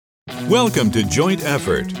Welcome to Joint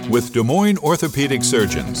Effort with Des Moines Orthopedic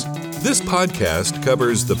Surgeons. This podcast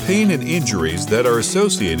covers the pain and injuries that are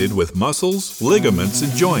associated with muscles, ligaments,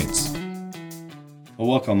 and joints. Well,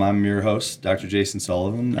 welcome. I'm your host, Dr. Jason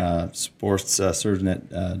Sullivan, sports surgeon at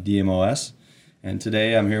DMOS. And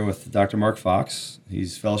today I'm here with Dr. Mark Fox.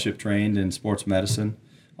 He's fellowship trained in sports medicine.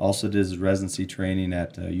 Also did his residency training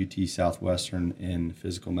at UT Southwestern in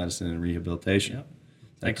physical medicine and rehabilitation. Yep.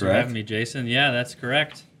 Thanks for having me, Jason. Yeah, that's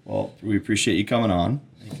correct. Well, we appreciate you coming on.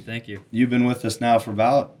 Thank you. You've been with us now for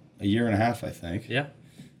about a year and a half, I think. Yeah.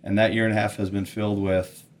 And that year and a half has been filled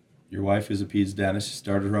with your wife who's a peds dentist. She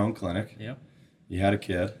started her own clinic. Yep. You had a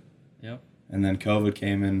kid. Yep. And then COVID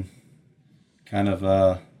came and kind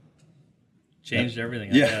of... changed everything,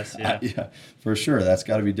 I guess. Yeah. Yeah, for sure. That's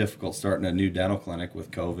got to be difficult starting a new dental clinic with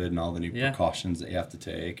COVID and all the new precautions that you have to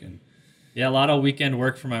take. And yeah, a lot of weekend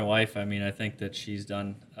work for my wife. I mean, I think that she's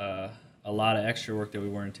done a lot of extra work that we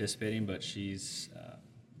weren't anticipating, but she's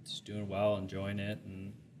doing well, enjoying it,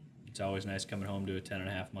 and it's always nice coming home to a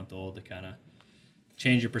 10.5-month-old to kind of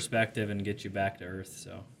change your perspective and get you back to earth.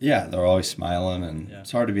 So yeah, they're always smiling, and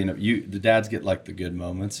it's hard to be the dads get like the good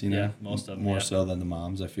moments, you know. Yeah, most of them more so than the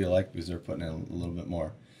moms, I feel like, because they're putting in a little bit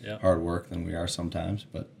more hard work than we are sometimes.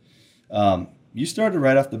 But you started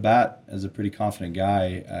right off the bat as a pretty confident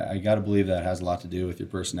guy. I got to believe that has a lot to do with your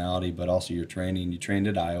personality, but also your training. You trained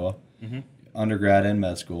at Iowa, undergrad and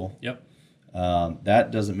med school. Yep. That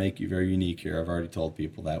doesn't make you very unique here. I've already told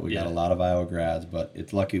people that. We got a lot of Iowa grads, but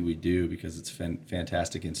it's lucky we do because it's a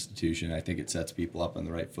fantastic institution. I think it sets people up on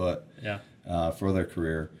the right foot for their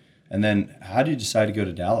career. And then how did you decide to go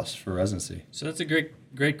to Dallas for residency? So that's a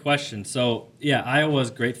great question. So, yeah, Iowa's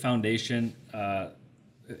great foundation.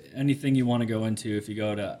 Anything you want to go into, if you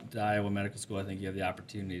go to Iowa Medical School, I think you have the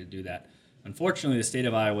opportunity to do that. Unfortunately, the state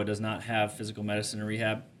of Iowa does not have physical medicine and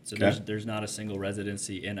rehab, so there's not a single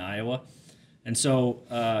residency in Iowa. And so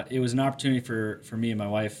it was an opportunity for me and my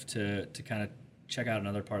wife to kind of check out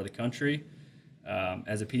another part of the country.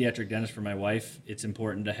 As a pediatric dentist for my wife, it's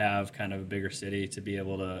important to have kind of a bigger city to be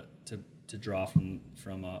able to draw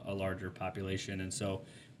from a larger population. And so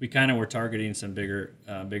we kind of were targeting some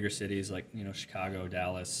bigger cities like, you know, Chicago,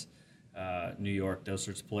 Dallas, New York, those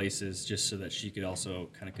sorts of places, just so that she could also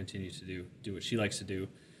kind of continue to do what she likes to do.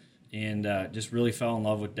 And just really fell in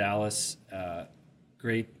love with Dallas.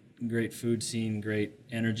 Great food scene, great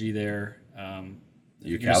energy there.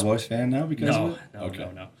 You a Cowboys fan now because of it?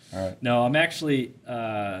 No. All right. No, I'm actually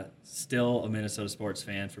still a Minnesota sports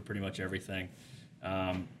fan for pretty much everything.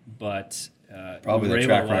 But probably the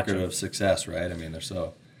track record of success, right? I mean, they're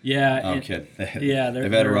so... Yeah. I'm kidding.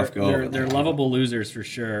 They've had a rough go. They're lovable losers for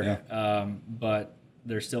sure, Yeah. but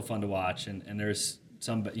they're still fun to watch. And there's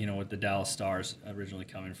some, you know, with the Dallas Stars originally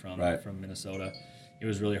coming from Minnesota, it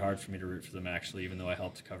was really hard for me to root for them, actually, even though I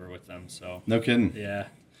helped cover with them. So no kidding. Yeah.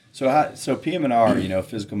 So PM&R, you know,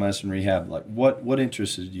 physical medicine rehab, like what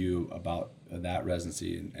interested you about that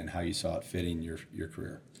residency and how you saw it fitting your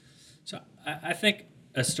career? So I think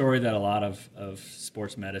a story that a lot of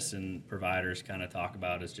sports medicine providers kind of talk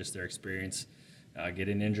about is just their experience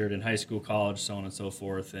getting injured in high school, college, so on and so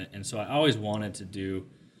forth. And so I always wanted to do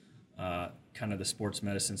kind of the sports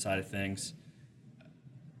medicine side of things.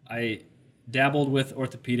 I dabbled with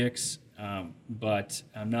orthopedics, but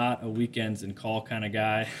I'm not a weekends and call kind of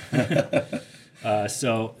guy.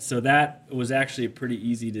 So that was actually a pretty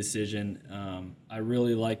easy decision. I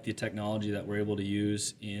really like the technology that we're able to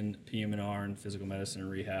use in PM&R and physical medicine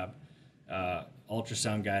and rehab.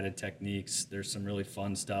 Ultrasound guided techniques. There's some really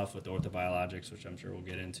fun stuff with orthobiologics, which I'm sure we'll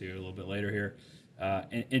get into a little bit later here.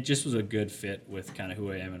 And it just was a good fit with kind of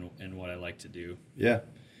who I am and what I like to do. Yeah,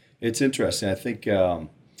 it's interesting. I think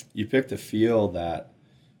you picked a field that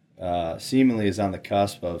seemingly is on the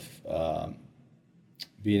cusp of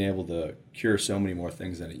being able to cure so many more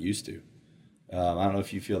things than it used to. I don't know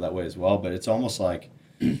if you feel that way as well, but it's almost like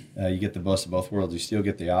you get the best of both worlds. You still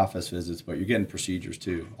get the office visits, but you're getting procedures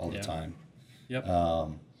too all the time. Yep.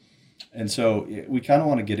 And so we kind of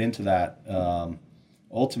want to get into that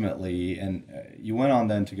ultimately. And you went on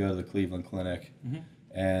then to go to the Cleveland Clinic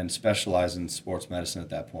and specialize in sports medicine at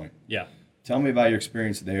that point. Yeah. Tell me about your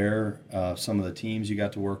experience there, some of the teams you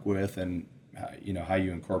got to work with, and how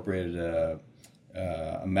you incorporated a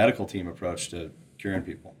medical team approach to curing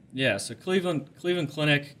people. Yeah, so Cleveland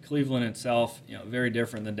Clinic, Cleveland itself, you know, very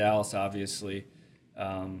different than Dallas, obviously.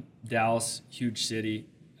 Dallas, huge city.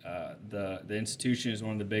 The institution is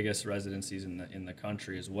one of the biggest residencies in the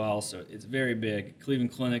country as well, so it's very big.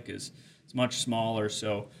 Cleveland Clinic is much smaller,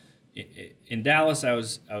 so in Dallas, I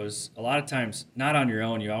was a lot of times not on your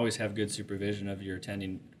own. You always have good supervision of your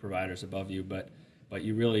attending providers above you, but but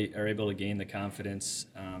you really are able to gain the confidence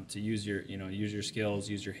to use your skills,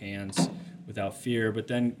 use your hands without fear. But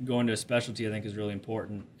then going to a specialty, I think, is really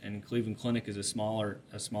important. And Cleveland Clinic is a smaller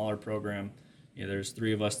program. There's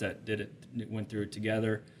 3 of us that went through it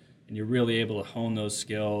together, and you're really able to hone those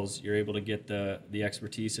skills. You're able to get the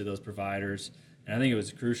expertise of those providers. And I think it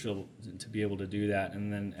was crucial to be able to do that.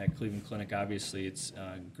 And then at Cleveland Clinic, obviously, it's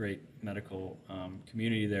a great medical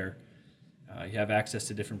community there. You have access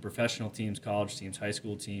to different professional teams, college teams, high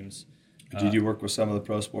school teams. Did you work with some of the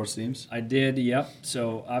pro sports teams? I did, yep.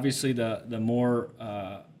 So obviously the more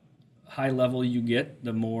high level you get,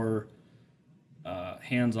 the more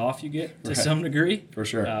hands-off you get to some degree. For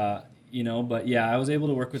sure. But yeah, I was able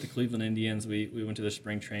to work with the Cleveland Indians. We went to their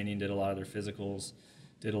spring training, did a lot of their physicals,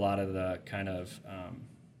 did a lot of the kind of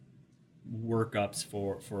workups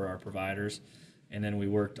for our providers. And then we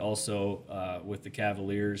worked also with the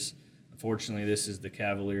Cavaliers. Unfortunately, this is the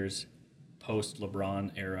Cavaliers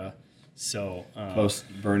post-LeBron era. So post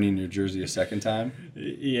burning New Jersey a second time?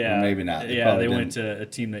 Yeah. Or maybe not. They went to a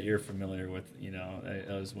team that you're familiar with. That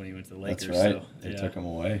was when he went to the Lakers. That's right. So, they took him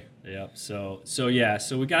away. Yeah. So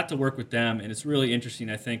we got to work with them, and it's really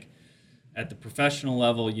interesting. I think at the professional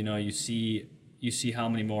level, you see how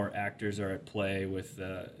many more actors are at play with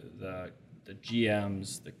the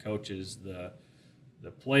GMs, the coaches, the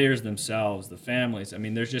players themselves, the families. I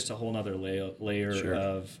mean, there's just a whole other layer Sure.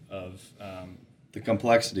 of the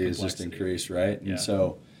complexity has just increased, right? And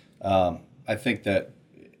so I think that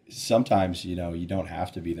sometimes, you don't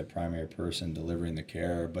have to be the primary person delivering the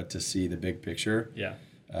care, but to see the big picture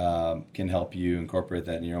can help you incorporate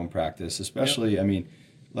that in your own practice. Especially, I mean,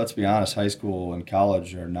 let's be honest, high school and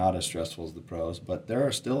college are not as stressful as the pros, but there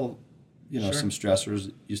are still, Sure. some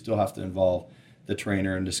stressors. You still have to involve the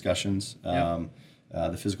trainer in discussions.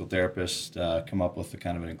 The physical therapist come up with a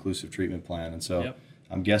kind of an inclusive treatment plan. And so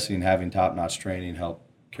I'm guessing having top-notch training helped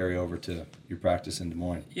carry over to your practice in Des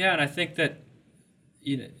Moines. Yeah, and I think that,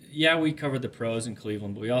 we covered the pros in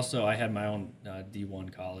Cleveland, but I had my own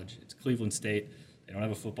D1 college. It's Cleveland State. They don't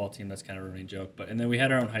have a football team. That's kind of a running joke. And then we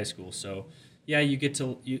had our own high school. So, you get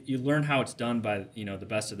to you learn how it's done by the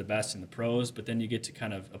best of the best in the pros, but then you get to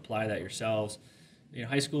kind of apply that yourselves.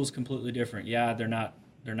 High school is completely different. Yeah, they're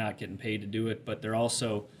not getting paid to do it, but they're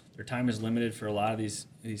also, their time is limited for a lot of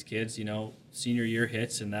these kids. Senior year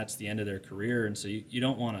hits, and that's the end of their career, and so you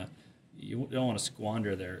don't want to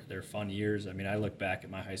squander their fun years. I mean, I look back at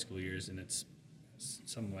my high school years, and it's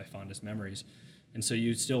some of my fondest memories. And so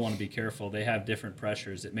you still want to be careful. They have different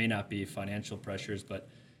pressures. It may not be financial pressures, but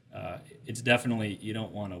it's definitely, you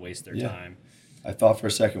don't want to waste their time. I thought for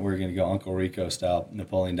a second we were going to go Uncle Rico style,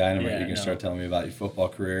 Napoleon Dynamite. You're going to start telling me about your football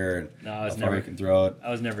career and how far you can throw it. I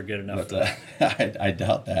was never good enough for that. I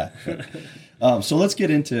doubt that. So let's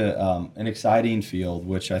get into an exciting field,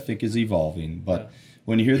 which I think is evolving. But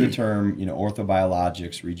when you hear the term,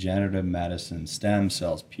 orthobiologics, regenerative medicine, stem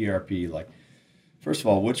cells, PRP, first of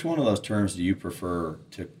all, which one of those terms do you prefer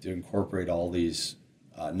to incorporate all these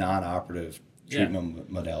non-operative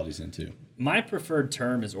treatment modalities into? My preferred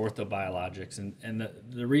term is orthobiologics, and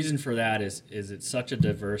the reason for that is it's such a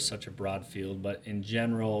diverse, such a broad field. But in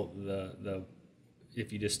general,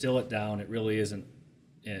 if you distill it down, it really isn't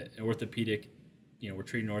orthopedic. We're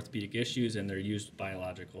treating orthopedic issues, and they're used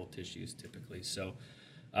biological tissues typically. So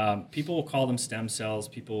people will call them stem cells.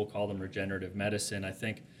 People will call them regenerative medicine. I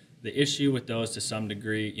think the issue with those to some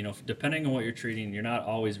degree, depending on what you're treating, you're not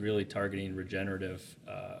always really targeting regenerative.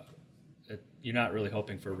 You're not really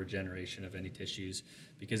hoping for regeneration of any tissues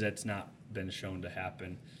because that's not been shown to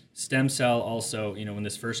happen. Stem cell also, when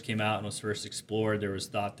this first came out and was first explored, there was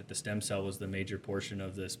thought that the stem cell was the major portion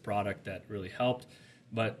of this product that really helped.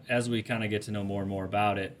 But as we kind of get to know more and more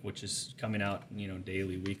about it, which is coming out,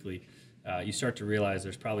 daily, weekly, you start to realize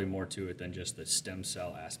there's probably more to it than just the stem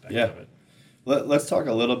cell aspect of it. Let's talk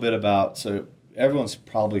a little bit about, so everyone's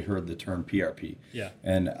probably heard the term PRP. Yeah.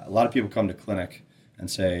 And a lot of people come to clinic and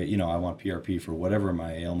say, I want PRP for whatever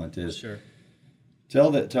my ailment is. Sure.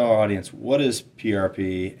 Tell our audience, what is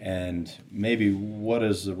PRP, and maybe what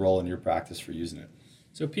is the role in your practice for using it?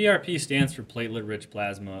 So PRP stands for platelet-rich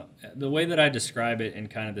plasma. The way that I describe it in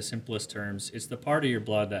kind of the simplest terms, it's the part of your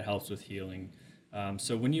blood that helps with healing.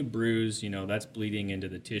 So when you bruise, that's bleeding into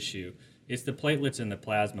the tissue. It's the platelets in the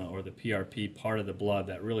plasma, or the PRP part of the blood,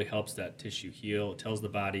 that really helps that tissue heal. It tells the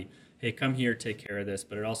body, hey, come here, take care of this,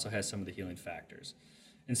 but it also has some of the healing factors.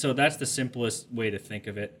 And so that's the simplest way to think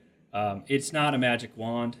of it. It's not a magic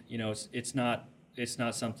wand, it's not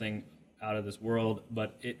something out of this world,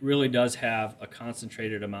 but it really does have a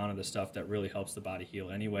concentrated amount of the stuff that really helps the body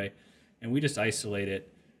heal anyway. And we just isolate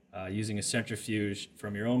it using a centrifuge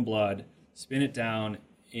from your own blood, spin it down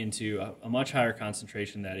into a much higher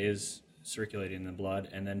concentration that is circulating in the blood,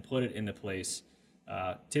 and then put it into place,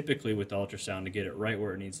 typically with ultrasound, to get it right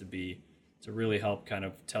where it needs to be, to really help kind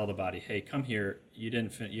of tell the body, hey, come here, you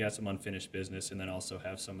had some unfinished business, and then also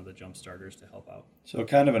have some of the jump starters to help out. So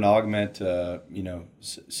kind of an augment,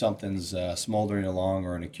 something's smoldering along,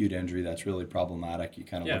 or an acute injury that's really problematic. You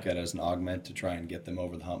kind of look at it as an augment to try and get them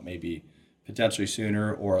over the hump, maybe potentially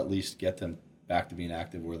sooner, or at least get them back to being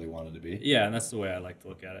active where they wanted to be. Yeah, and that's the way I like to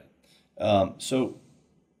look at it. So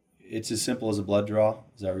it's as simple as a blood draw?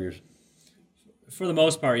 Is that what you're... For the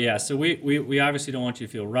most part, yeah. So we obviously don't want you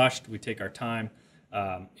to feel rushed. We take our time.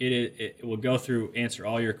 It will go through, answer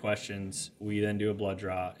all your questions. We then do a blood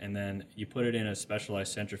draw, and then you put it in a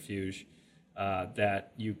specialized centrifuge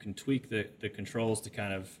that you can tweak the controls to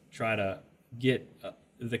kind of try to get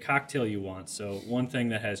the cocktail you want. So one thing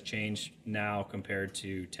that has changed now compared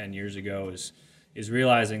to 10 years ago is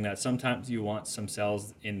realizing that sometimes you want some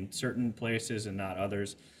cells in certain places and not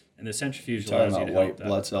others. And the centrifuge allows you to white help that.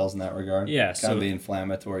 blood cells in that regard? Yeah. Kind of the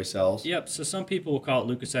inflammatory cells? Yep. So some people will call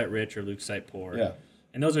it leukocyte rich or leukocyte poor. Yeah.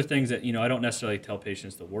 And those are things that, I don't necessarily tell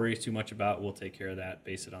patients to worry too much about. We'll take care of that,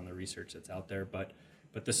 base it on the research that's out there. But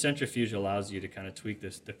the centrifuge allows you to kind of tweak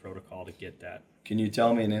the protocol to get that. Can you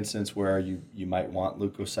tell me an instance where you might want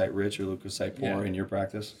leukocyte rich or leukocyte poor in your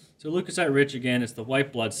practice? So leukocyte rich, again, it's the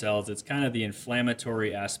white blood cells. It's kind of the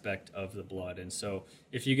inflammatory aspect of the blood. And so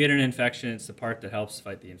if you get an infection, it's the part that helps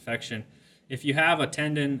fight the infection. If you have a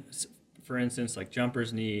tendon, for instance, like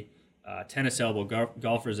jumper's knee, tennis elbow,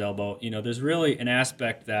 golfer's elbow, there's really an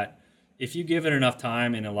aspect that if you give it enough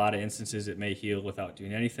time, in a lot of instances, it may heal without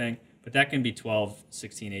doing anything. But that can be 12,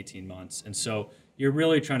 16, 18 months. And so you're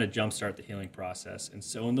really trying to jumpstart the healing process. And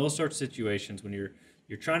so in those sorts of situations, when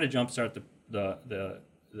you're trying to jumpstart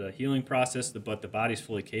the healing process, but the body's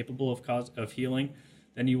fully capable of healing,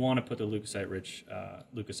 then you want to put the leukocyte-rich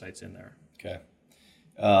leukocytes in there. Okay.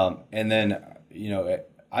 And then,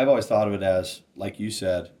 I've always thought of it as, like you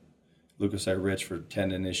said, leukocyte-rich for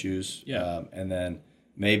tendon issues. Yeah. And then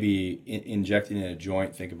maybe injecting in a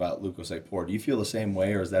joint, think about leukocyte poor. Do you feel the same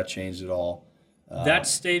way, or has that changed at all? That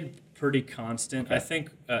stayed pretty constant. Okay. I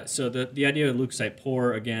think, so the idea of leukocyte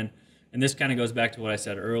poor, again, and this kind of goes back to what I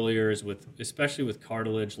said earlier, is especially with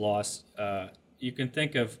cartilage loss, you can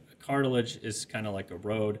think of cartilage as kind of like a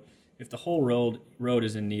road. If the whole road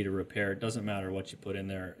is in need of repair, it doesn't matter what you put in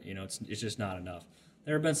there. It's just not enough.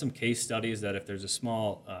 There have been some case studies that if there's a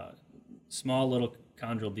small little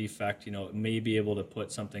chondral defect, it may be able to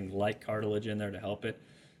put something like cartilage in there to help it.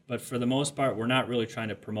 But for the most part, we're not really trying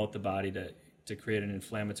to promote the body to create an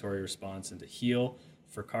inflammatory response and to heal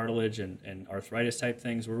for cartilage and arthritis type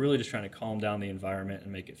things. We're really just trying to calm down the environment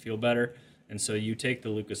and make it feel better. And so you take the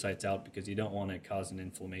leukocytes out because you don't want to cause an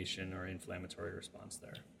inflammation or inflammatory response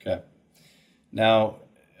there. Okay. Now,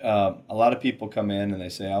 a lot of people come in and they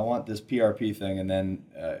say, I want this PRP thing, and then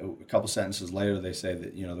a couple sentences later they say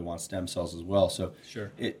that they want stem cells as well. So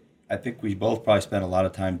sure. I think we both probably spend a lot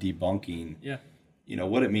of time debunking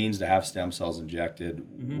what it means to have stem cells injected.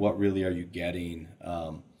 Mm-hmm. What really are you getting?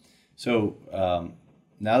 So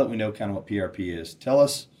now that we know kind of what PRP is, tell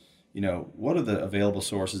us, what are the available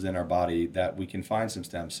sources in our body that we can find some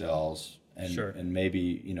stem cells, and sure. and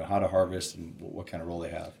maybe how to harvest and what kind of role they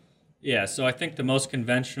have. Yeah, so I think the most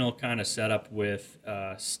conventional kind of setup with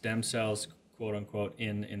stem cells, quote unquote,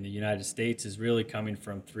 in the United States is really coming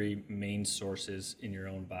from three main sources in your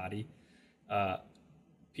own body.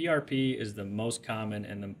 PRP is the most common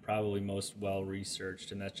and probably most well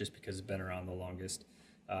researched, and that's just because it's been around the longest.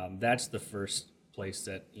 That's the first place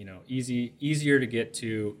that easier to get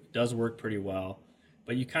to, does work pretty well,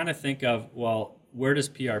 but you kind of think of, well, where does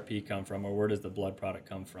PRP come from, or where does the blood product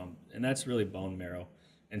come from? And that's really bone marrow.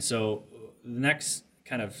 And so the next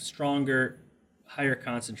kind of stronger, higher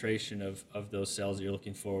concentration of those cells you're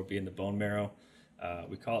looking for would be in the bone marrow.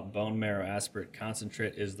 We call it bone marrow aspirate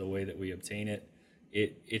concentrate is the way that we obtain it.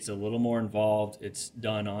 It's a little more involved. It's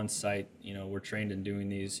done on site. We're trained in doing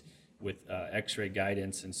these with x-ray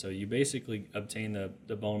guidance. And so you basically obtain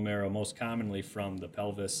the bone marrow most commonly from the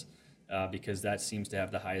pelvis because that seems to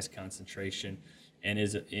have the highest concentration and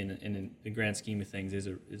is, in the grand scheme of things, is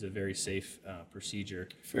a very safe procedure.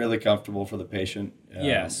 Fairly comfortable for the patient.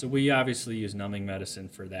 Yeah, so we obviously use numbing medicine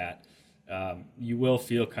for that. You will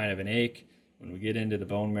feel kind of an ache. When we get into the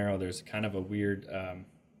bone marrow, there's kind of a weird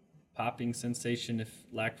popping sensation, if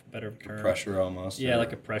lack of a better term. Pressure almost. Yeah,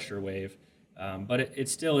 like a pressure wave. But it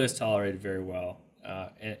still is tolerated very well.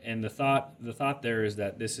 And the thought there is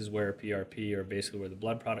that this is where PRP, or basically where the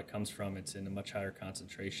blood product comes from, it's in a much higher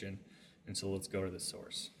concentration. And so let's go to the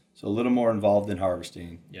source. So a little more involved in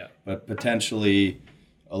harvesting. Yeah. But potentially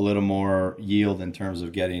a little more yield in terms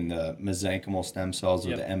of getting the mesenchymal stem cells,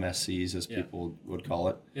 or Yep. the MSCs, as people would call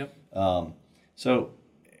it. Yep. So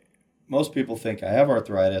most people think, I have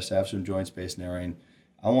arthritis, I have some joint space narrowing,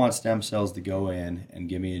 I want stem cells to go in and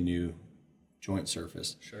give me a new joint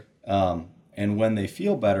surface. Sure. And when they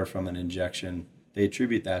feel better from an injection, they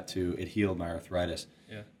attribute that to it healed my arthritis.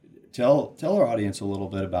 Yeah. Tell our audience a little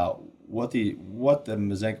bit about what the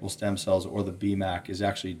mesenchymal stem cells, or the BMAC, is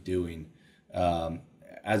actually doing,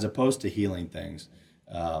 as opposed to healing things.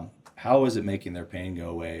 How is it making their pain go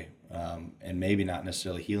away, and maybe not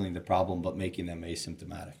necessarily healing the problem, but making them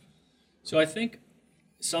asymptomatic? So I think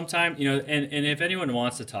sometime, and if anyone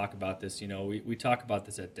wants to talk about this, we talk about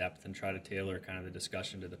this at depth and try to tailor kind of the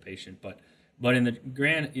discussion to the patient. But in the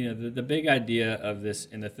grand, the big idea of this,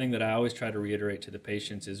 and the thing that I always try to reiterate to the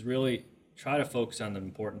patients, is really try to focus on the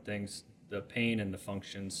important things, the pain and the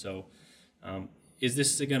function. So is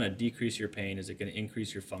this going to decrease your pain? Is it going to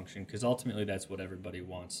increase your function? Because ultimately that's what everybody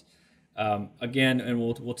wants. Again, and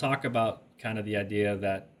we'll talk about kind of the idea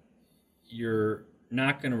that you're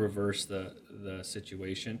not going to reverse the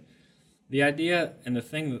situation. The idea and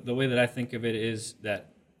the way that I think of it is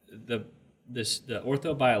that the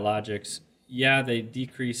orthobiologics, they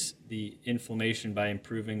decrease the inflammation by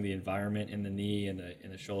improving the environment in the knee and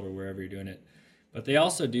the shoulder, wherever you're doing it. But they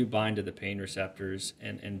also do bind to the pain receptors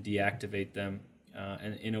and deactivate them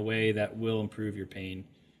and in a way that will improve your pain,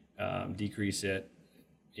 decrease it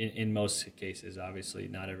in most cases. Obviously,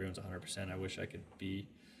 not everyone's 100%. I wish I could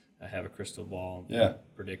have a crystal ball and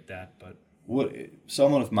predict that, but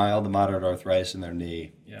someone with mild to moderate arthritis in their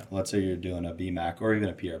knee, Yeah. let's say you're doing a BMAC or even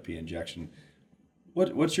a PRP injection,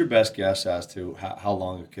 what's your best guess as to how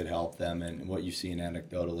long it could help them, and what you've seen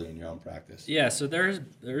anecdotally in your own practice? Yeah, so there's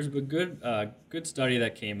a good study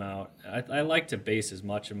that came out. I like to base as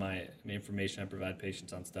much of my information I provide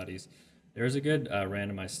patients on studies. There's a good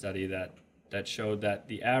randomized study that showed that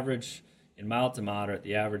the average, in mild to moderate,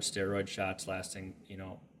 the average steroid shots lasting,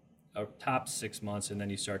 a top 6 months, and then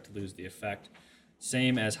you start to lose the effect.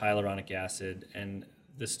 Same as hyaluronic acid, and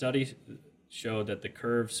the study showed that the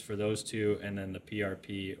curves for those two and then the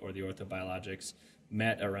PRP, or the orthobiologics,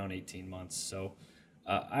 met around 18 months. So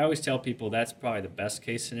I always tell people that's probably the best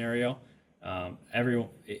case scenario.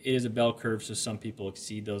 It is a bell curve, so some people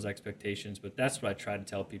exceed those expectations, but that's what I try to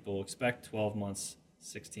tell people. Expect 12 months,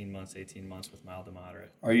 16 months, 18 months with mild to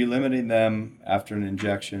moderate. Are you limiting them after an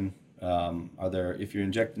injection? If you're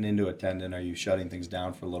injecting into a tendon, are you shutting things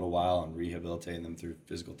down for a little while and rehabilitating them through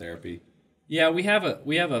physical therapy? Yeah, we have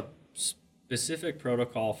a specific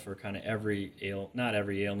protocol for kind of not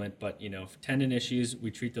every ailment, but tendon issues,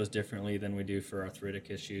 we treat those differently than we do for arthritic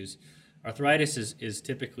issues. Arthritis is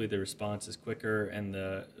typically the response is quicker and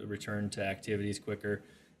the return to activity is quicker.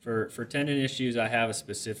 For tendon issues, I have a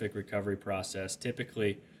specific recovery process.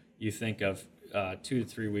 Typically, you think of 2 to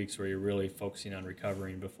 3 weeks where you're really focusing on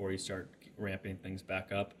recovering before you start ramping things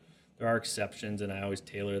back up. There are exceptions, and I always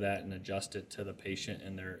tailor that and adjust it to the patient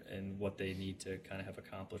and what they need to kind of have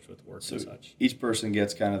accomplished with work and such. Each person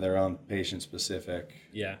gets kind of their own patient-specific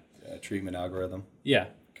Yeah. Treatment algorithm. Yeah.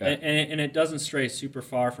 Okay. And it doesn't stray super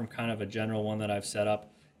far from kind of a general one that I've set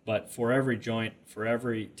up, but for every joint, for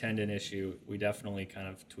every tendon issue, we definitely kind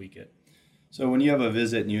of tweak it. So when you have a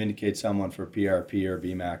visit and you indicate someone for PRP or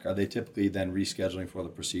BMAC, are they typically then rescheduling for the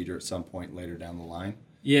procedure at some point later down the line?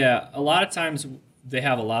 Yeah, a lot of times they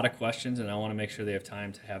have a lot of questions, and I want to make sure they have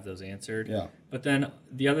time to have those answered. Yeah. But then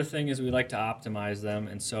the other thing is we like to optimize them,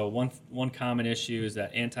 and so one common issue is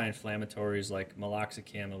that anti-inflammatories like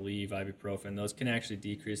meloxicam, Aleve, ibuprofen, those can actually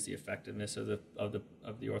decrease the effectiveness of the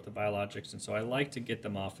orthobiologics, and so I like to get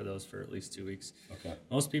them off of those for at least 2 weeks. Okay.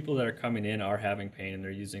 Most people that are coming in are having pain, and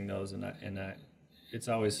they're using those, and it's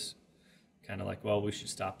always kind of like, well, we should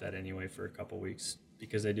stop that anyway for a couple weeks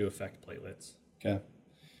because they do affect platelets. Okay.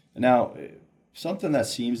 Now, something that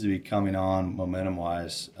seems to be coming on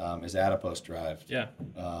momentum-wise is adipose-derived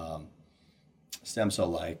stem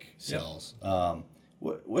cell-like cells. Yep.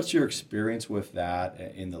 What's your experience with that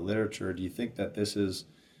in the literature? Do you think that this is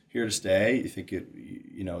here to stay? You think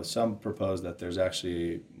some propose that there's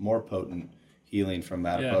actually more potent healing from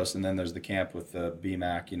adipose, and then there's the camp with the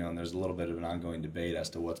BMAC, and there's a little bit of an ongoing debate as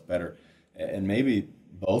to what's better, and maybe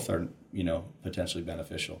both are, potentially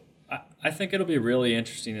beneficial. I think it'll be really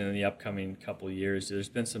interesting in the upcoming couple of years. There's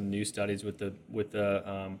been some new studies with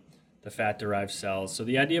the fat-derived cells. So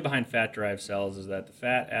the idea behind fat-derived cells is that the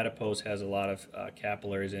fat adipose has a lot of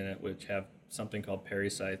capillaries in it, which have something called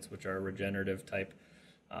pericytes, which are regenerative type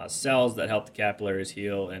cells that help the capillaries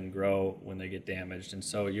heal and grow when they get damaged. And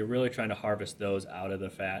so you're really trying to harvest those out of the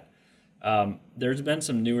fat. There's been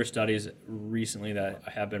some newer studies recently that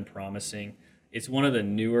have been promising. It's one of the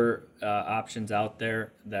newer options out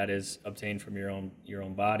there that is obtained from your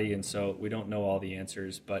own body, and so we don't know all the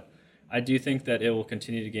answers. But I do think that it will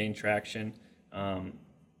continue to gain traction.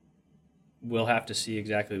 We'll have to see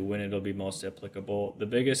exactly when it'll be most applicable. The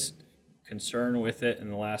biggest concern with it in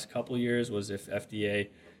the last couple of years was if FDA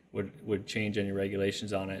would change any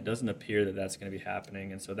regulations on it. It doesn't appear that that's going to be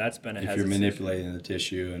happening, and so that's been a if hesitation. you're manipulating the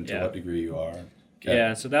tissue and to what degree you are. Okay.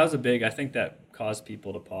 Yeah, so that was I think that caused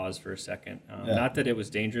people to pause for a second. Not that it was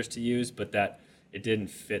dangerous to use, but that it didn't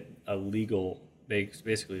fit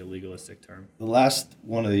basically a legalistic term. The last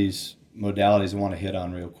one of these modalities I want to hit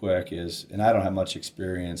on real quick is, and I don't have much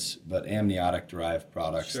experience, but amniotic-derived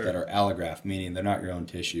products that are allograft, meaning they're not your own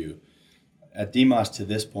tissue. At DMOS to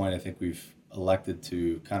this point, I think we've elected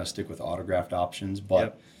to kind of stick with autograft options,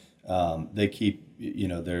 but they keep,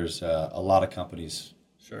 there's a lot of companies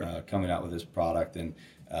coming out with this product. And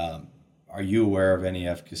are you aware of any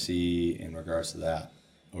efficacy in regards to that?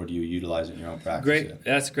 Or do you utilize it in your own practice?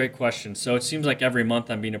 That's a great question. So it seems like every month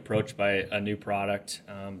I'm being approached by a new product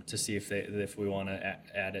to see if we want to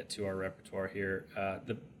add it to our repertoire here.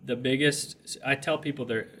 The biggest, I tell people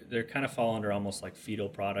they're kind of fall under almost like fetal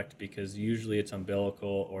product, because usually it's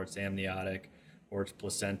umbilical or it's amniotic or it's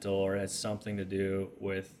placental or it has something to do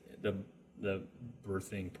with the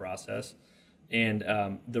birthing process. And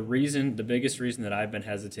the biggest reason that I've been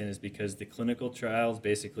hesitant is because the clinical trials,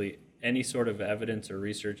 basically any sort of evidence or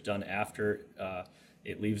research done after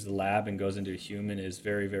it leaves the lab and goes into a human, is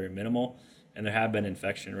very, very minimal. And there have been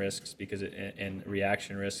infection risks and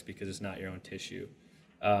reaction risks because it's not your own tissue.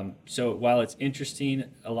 So while it's interesting,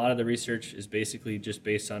 a lot of the research is basically just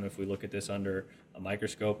based on, if we look at this under a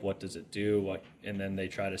microscope, what does it do? And then they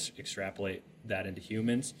try to extrapolate that into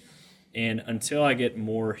humans. And until I get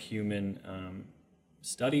more human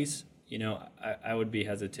studies, I would be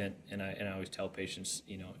hesitant, and I always tell patients,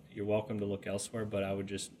 you're welcome to look elsewhere, but I would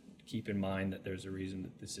just keep in mind that there's a reason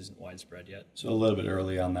that this isn't widespread yet. So a little bit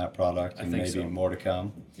early on that product, and maybe more to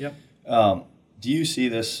come. Yep. Do you see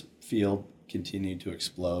this field continue to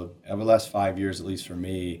explode? Over the last 5 years, at least for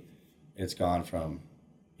me, it's gone from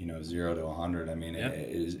 0 to 100. I mean,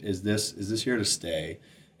 is this here to stay?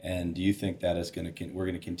 And do you think that we're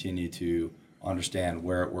going to continue to understand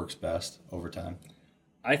where it works best over time?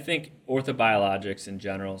 I think orthobiologics in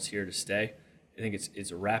general is here to stay. I think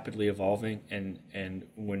it's rapidly evolving, and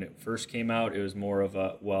when it first came out, it was more of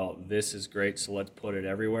this is great, so let's put it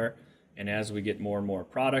everywhere. And as we get more and more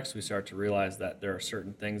products, we start to realize that there are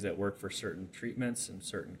certain things that work for certain treatments and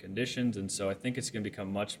certain conditions, and so I think it's going to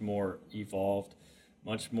become much more evolved,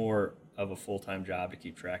 much more of a full-time job to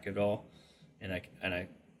keep track of it all. And I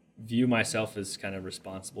view myself as kind of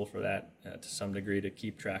responsible for that to some degree, to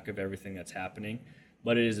keep track of everything that's happening.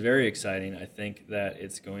 But it is very exciting. I think that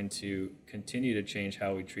it's going to continue to change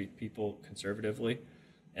how we treat people conservatively.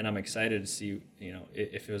 And I'm excited to see,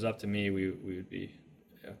 if it was up to me, we would be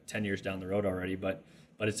 10 years down the road already. But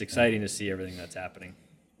it's exciting to see everything that's happening.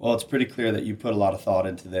 Well, it's pretty clear that you put a lot of thought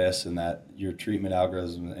into this, and that your treatment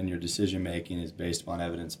algorithm and your decision-making is based upon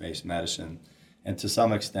evidence-based medicine. And to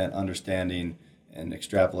some extent, understanding and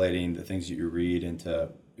extrapolating the things that you read into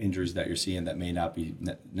injuries that you're seeing that may not be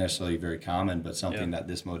necessarily very common, but something that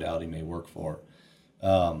this modality may work for.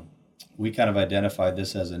 We kind of identified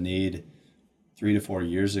this as a need 3 to 4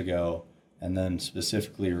 years ago, and then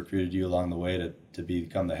specifically recruited you along the way to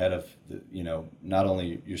become the head of not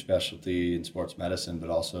only your specialty in sports medicine, but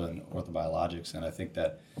also in orthobiologics. And I think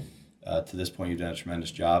that to this point, you've done a tremendous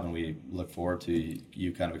job, and we look forward to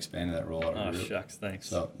you kind of expanding that role. Oh, shucks, thanks.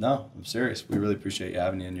 So, no, I'm serious. We really appreciate you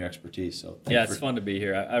having you and your expertise. So, it's fun to be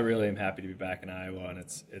here. I really am happy to be back in Iowa, and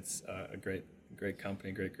it's a great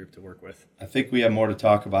company, great group to work with. I think we have more to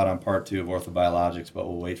talk about on part 2 of orthobiologics, but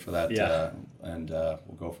we'll wait for that, and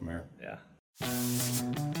we'll go from here. Yeah.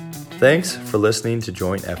 Thanks for listening to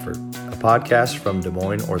Joint Effort, a podcast from Des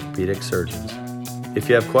Moines Orthopedic Surgeons. If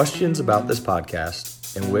you have questions about this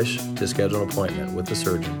podcast and wish to schedule an appointment with a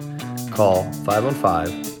surgeon, call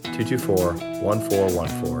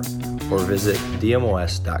 515-224-1414 or visit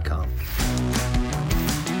dmos.com.